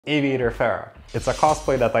Aviator Pharah. It's a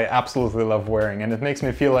cosplay that I absolutely love wearing, and it makes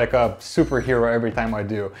me feel like a superhero every time I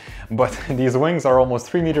do. But these wings are almost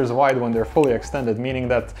 3 meters wide when they're fully extended, meaning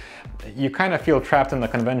that you kind of feel trapped in the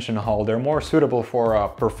convention hall. They're more suitable for a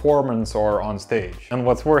performance or on stage. And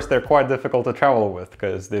what's worse, they're quite difficult to travel with,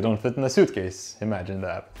 because they don't fit in a suitcase. Imagine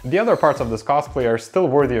that. The other parts of this cosplay are still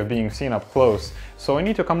worthy of being seen up close, so I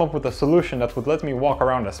need to come up with a solution that would let me walk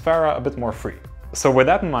around as Pharah a bit more free. So with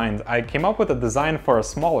that in mind, I came up with a design for a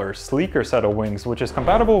smaller, sleeker set of wings, which is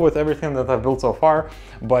compatible with everything that I've built so far,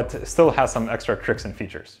 but still has some extra tricks and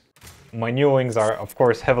features. My new wings are, of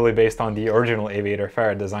course, heavily based on the original Aviator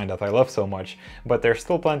Pharah design that I love so much, but there's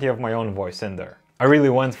still plenty of my own voice in there. I really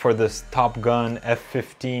went for this Top Gun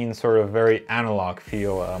F-15 sort of very analog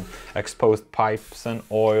feel, exposed pipes and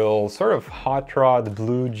oil, sort of hot rod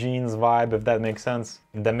blue jeans vibe, if that makes sense.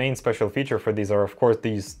 The main special feature for these are, of course,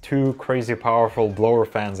 these two crazy powerful blower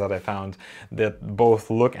fans that I found that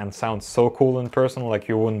both look and sound so cool in person like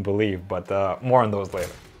you wouldn't believe, but more on those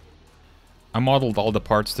later. I modeled all the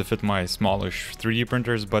parts to fit my smallish 3D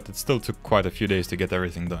printers, but it still took quite a few days to get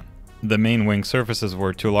everything done. The main wing surfaces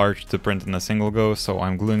were too large to print in a single go, so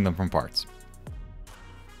I'm gluing them from parts.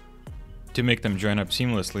 To make them join up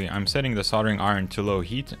seamlessly, I'm setting the soldering iron to low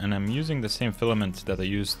heat, and I'm using the same filament that I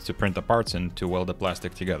used to print the parts in to weld the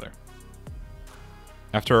plastic together.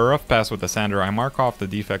 After a rough pass with the sander, I mark off the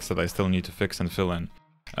defects that I still need to fix and fill in.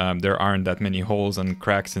 There aren't that many holes and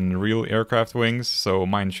cracks in real aircraft wings, so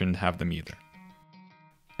mine shouldn't have them either.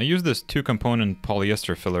 I use this 2-component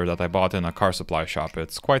polyester filler that I bought in a car supply shop.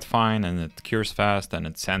 It's quite fine and it cures fast and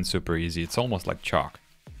it sands super easy. It's almost like chalk.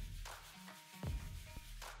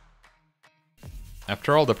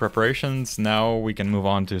 After all the preparations, now we can move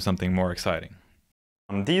on to something more exciting.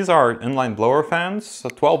 These are inline blower fans,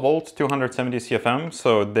 12 volts, 270 CFM,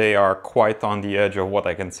 so they are quite on the edge of what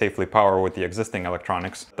I can safely power with the existing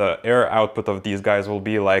electronics. The air output of these guys will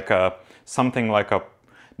be like something like a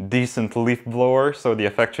decent leaf blower, so the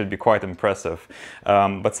effect should be quite impressive.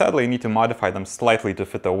 But sadly I need to modify them slightly to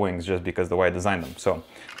fit the wings just because the way I designed them. So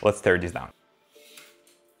let's tear these down.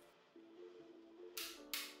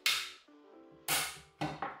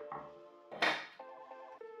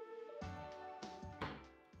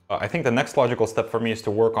 I think the next logical step for me is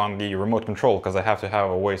to work on the remote control, because I have to have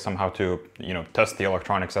a way somehow to, test the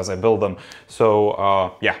electronics as I build them.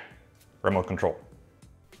 So yeah, remote control.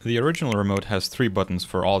 The original remote has 3 buttons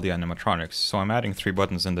for all the animatronics, so I'm adding 3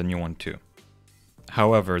 buttons in the new one too.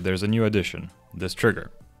 However, there's a new addition, this trigger.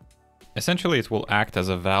 Essentially it will act as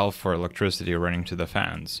a valve for electricity running to the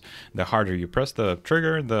fans. The harder you press the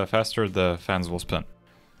trigger, the faster the fans will spin.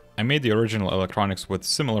 I made the original electronics with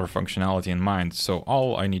similar functionality in mind, so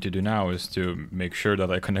all I need to do now is to make sure that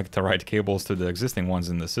I connect the right cables to the existing ones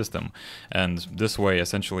in the system, and this way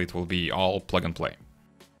essentially it will be all plug and play.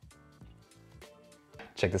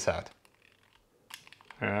 Check this out.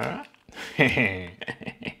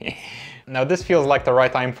 Now this feels like the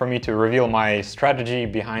right time for me to reveal my strategy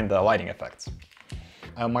behind the lighting effects.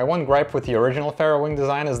 My one gripe with the original Pharah wing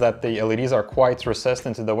design is that the LEDs are quite recessed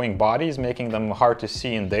into the wing bodies, making them hard to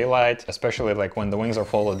see in daylight, especially like when the wings are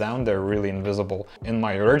folded down, they're really invisible. In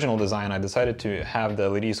my original design, I decided to have the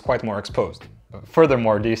LEDs quite more exposed.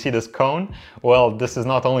 Furthermore, do you see this cone? Well, this is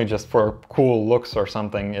not only just for cool looks or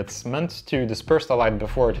something, it's meant to disperse the light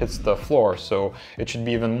before it hits the floor, so it should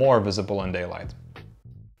be even more visible in daylight.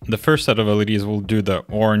 The first set of LEDs will do the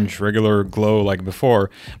orange regular glow like before,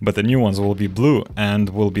 but the new ones will be blue and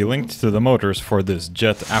will be linked to the motors for this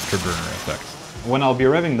jet afterburner effect. When I'll be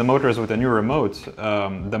revving the motors with a new remote,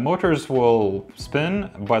 the motors will spin,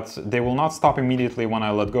 but they will not stop immediately when I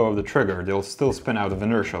let go of the trigger. They'll still spin out of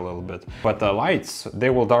inertia a little bit. But the lights, they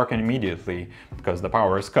will darken immediately because the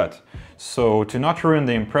power is cut. So to not ruin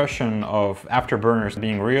the impression of afterburners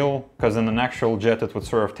being real, because in an actual jet it would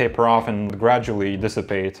sort of taper off and gradually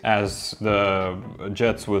dissipate as the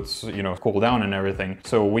jets would, cool down and everything.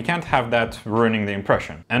 So we can't have that ruining the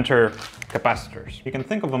impression. Enter capacitors. You can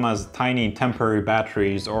think of them as tiny temporary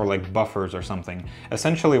batteries or like buffers or something.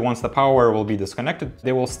 Essentially, once the power will be disconnected,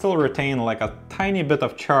 they will still retain like a tiny bit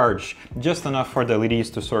of charge, just enough for the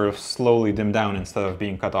LEDs to sort of slowly dim down instead of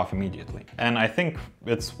being cut off immediately. And I think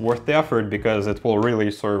it's worth the effort because it will really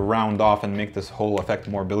sort of round off and make this whole effect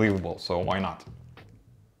more believable, so why not?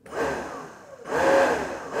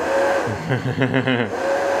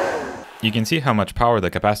 You can see how much power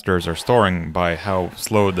the capacitors are storing by how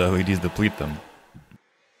slow the LEDs deplete them.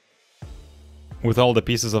 With all the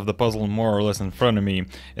pieces of the puzzle more or less in front of me,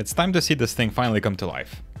 it's time to see this thing finally come to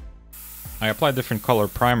life. I applied different color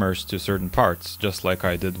primers to certain parts, just like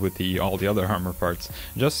I did with all the other armor parts,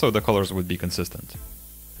 just so the colors would be consistent.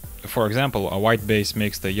 For example, a white base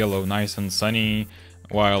makes the yellow nice and sunny,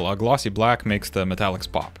 while a glossy black makes the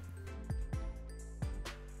metallics pop.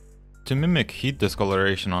 To mimic heat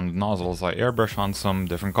discoloration on the nozzles, I airbrush on some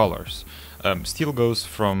different colors. Steel goes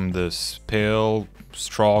from this pale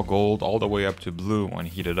straw gold all the way up to blue when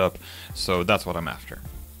heated up, so that's what I'm after.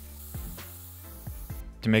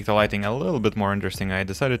 To make the lighting a little bit more interesting, I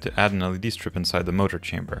decided to add an LED strip inside the motor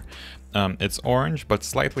chamber. It's orange, but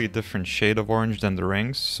slightly different shade of orange than the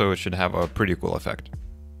rings, so it should have a pretty cool effect.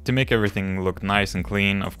 To make everything look nice and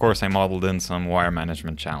clean, of course I modeled in some wire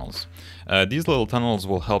management channels. These little tunnels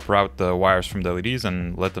will help route the wires from the LEDs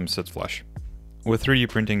and let them sit flush. With 3D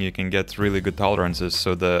printing you can get really good tolerances,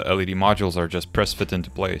 so the LED modules are just press fit into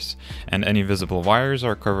place, and any visible wires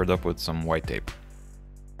are covered up with some white tape.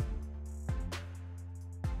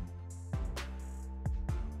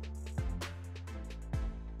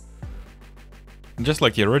 Just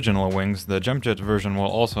like the original wings, the Jumpjet version will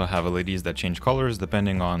also have LEDs that change colors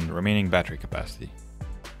depending on remaining battery capacity.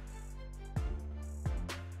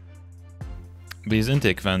 These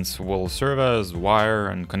intake vents will serve as wire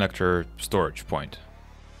and connector storage point.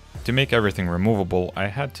 To make everything removable, I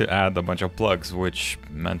had to add a bunch of plugs, which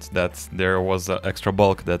meant that there was extra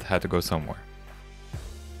bulk that had to go somewhere.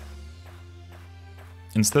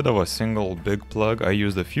 Instead of a single big plug, I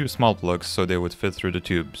used a few small plugs so they would fit through the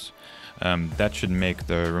tubes. That should make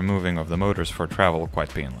the removing of the motors for travel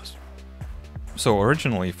quite painless. So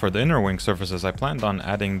originally, for the inner wing surfaces, I planned on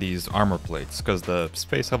adding these armor plates, because the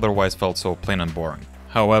space otherwise felt so plain and boring.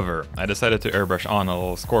 However, I decided to airbrush on a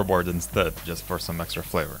little scoreboard instead, just for some extra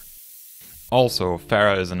flavor. Also,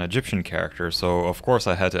 Pharah is an Egyptian character, so of course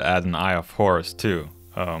I had to add an Eye of Horus too,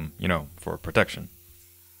 you know, for protection.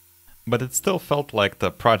 But it still felt like the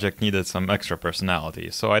project needed some extra personality,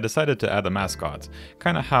 so I decided to add a mascot,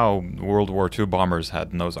 kinda how World War II bombers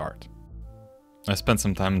had nose art. I spent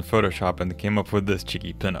some time in Photoshop and came up with this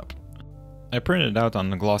cheeky pinup. I printed it out on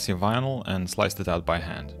the glossy vinyl and sliced it out by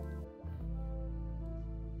hand.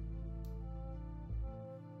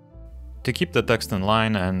 To keep the text in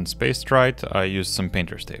line and spaced right, I used some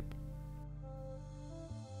painter's tape.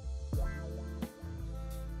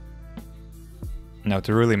 Now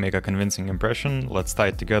to really make a convincing impression, let's tie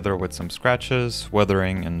it together with some scratches,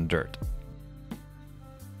 weathering, and dirt.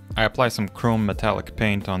 I apply some chrome metallic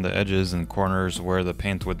paint on the edges and corners where the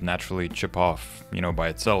paint would naturally chip off, you know, by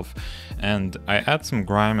itself, and I add some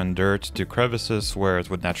grime and dirt to crevices where it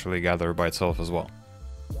would naturally gather by itself as well.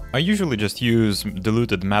 I usually just use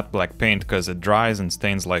diluted matte black paint because it dries and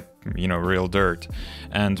stains like, you know, real dirt.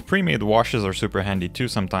 And pre-made washes are super handy too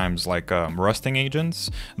sometimes, like rusting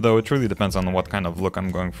agents, though it really depends on what kind of look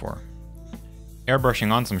I'm going for.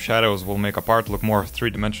 Airbrushing on some shadows will make a part look more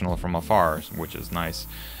three-dimensional from afar, which is nice.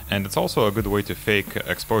 And it's also a good way to fake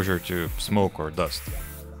exposure to smoke or dust.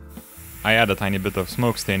 I add a tiny bit of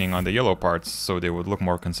smoke staining on the yellow parts so they would look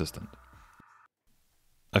more consistent.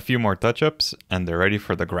 A few more touch-ups, and they're ready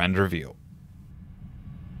for the grand reveal.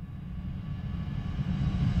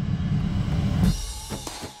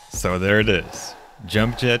 So there it is,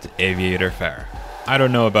 Jumpjet Aviator Pharah. I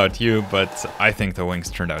don't know about you, but I think the wings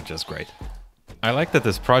turned out just great. I like that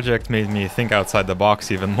this project made me think outside the box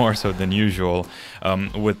even more so than usual,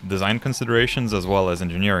 with design considerations as well as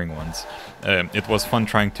engineering ones. It was fun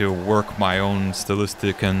trying to work my own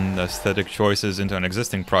stylistic and aesthetic choices into an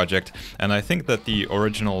existing project, and I think that the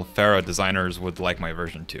original Pharah designers would like my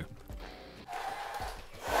version too.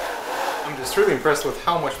 I'm just really impressed with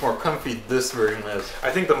how much more comfy this version is.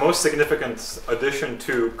 I think the most significant addition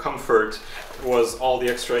to comfort was all the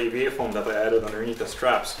extra EVA foam that I added underneath the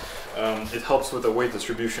straps. It helps with the weight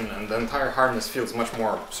distribution, and the entire harness feels much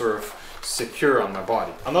more sort of secure on my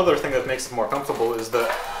body. Another thing that makes it more comfortable is the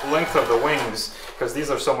length of the wings, because these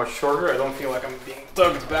are so much shorter. I don't feel like I'm being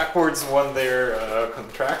tugged backwards when they're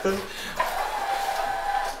contracted.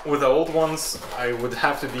 With the old ones, I would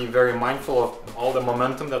have to be very mindful of all the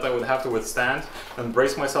momentum that I would have to withstand and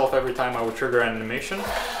brace myself every time I would trigger an animation.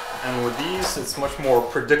 And with these, it's much more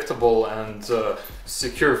predictable and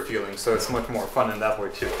secure feeling, so it's much more fun in that way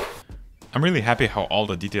too. I'm really happy how all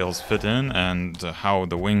the details fit in and how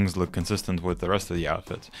the wings look consistent with the rest of the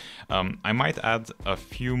outfit. I might add a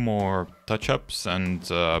few more touch-ups and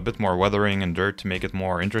a bit more weathering and dirt to make it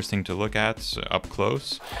more interesting to look at up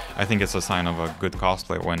close. I think it's a sign of a good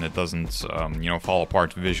cosplay when it doesn't, you know, fall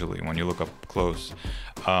apart visually when you look up close.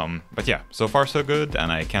 But yeah, so far so good, and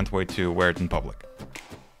I can't wait to wear it in public.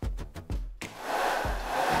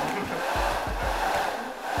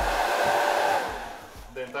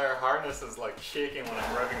 Harness is like shaking when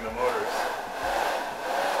I'm revving the motors.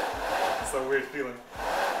 It's a weird feeling.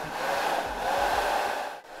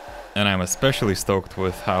 And I'm especially stoked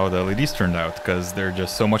with how the LEDs turned out, because they're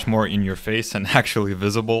just so much more in your face and actually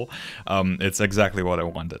visible. It's exactly what I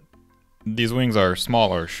wanted. These wings are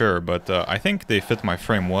smaller, sure, but I think they fit my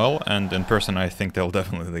frame well, and in person I think they'll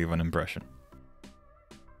definitely leave an impression.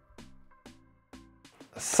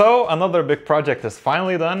 So another big project is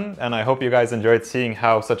finally done, and I hope you guys enjoyed seeing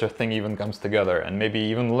how such a thing even comes together, and maybe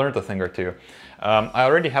even learned a thing or two. I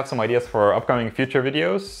already have some ideas for upcoming future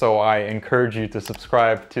videos, so I encourage you to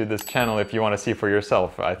subscribe to this channel if you want to see for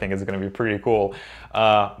yourself. I think it's going to be pretty cool.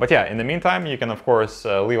 But yeah, in the meantime, you can of course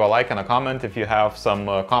leave a like and a comment if you have some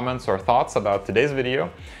comments or thoughts about today's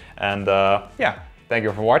video. And yeah, thank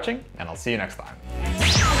you for watching, and I'll see you next time.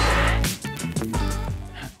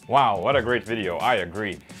 Wow, what a great video, I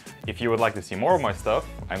agree. If you would like to see more of my stuff,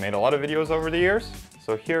 I made a lot of videos over the years,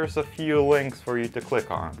 so here's a few links for you to click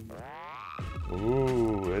on.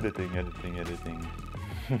 Ooh, editing.